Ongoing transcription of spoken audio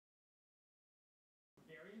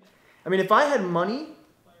I mean, if I had money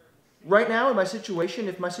right now in my situation,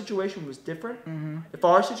 if my situation was different, if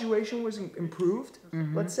our situation was improved,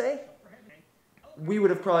 let's say, we would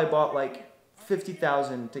have probably bought like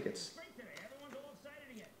 50,000 tickets.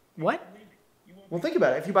 What? Well, think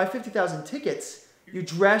about it. If you buy 50,000 tickets, you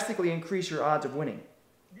drastically increase your odds of winning.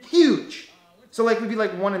 Huge. So like, we'd be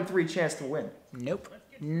like 1 in 3 chance to win. Nope.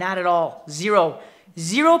 Not at all.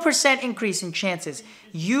 0% increase in chances.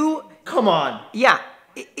 Come on. Yeah.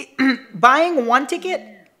 Buying 1 ticket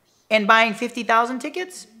and buying 50,000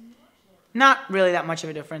 tickets, not really that much of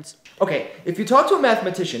a difference. Okay, if you talk to a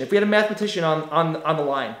mathematician, if we had a mathematician on the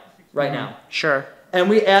line right now. Sure. And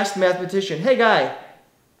we asked the mathematician, hey guy,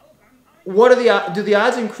 what are do the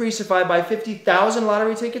odds increase if I buy 50,000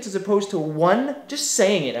 lottery tickets as opposed to 1? Just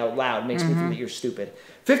saying it out loud makes me think that you're stupid.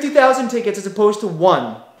 50,000 tickets as opposed to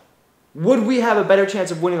 1. Would we have a better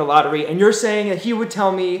chance of winning the lottery? And you're saying that he would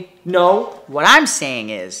tell me no? What I'm saying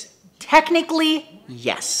is, technically,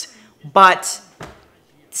 yes. But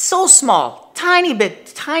so small, tiny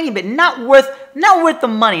bit, not worth the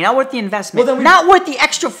money, not worth the investment, Well, not worth the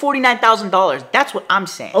extra $49,000. That's what I'm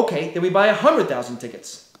saying. Okay, then we buy 100,000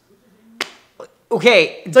 tickets.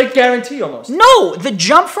 Okay. It's like guarantee almost. No, the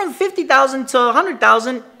jump from 50,000 to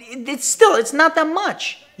 100,000, it's not that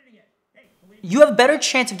much. You have a better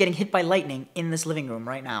chance of getting hit by lightning in this living room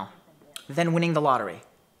right now than winning the lottery.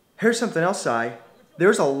 Here's something else, Si.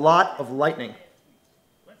 There's a lot of lightning.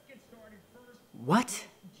 What?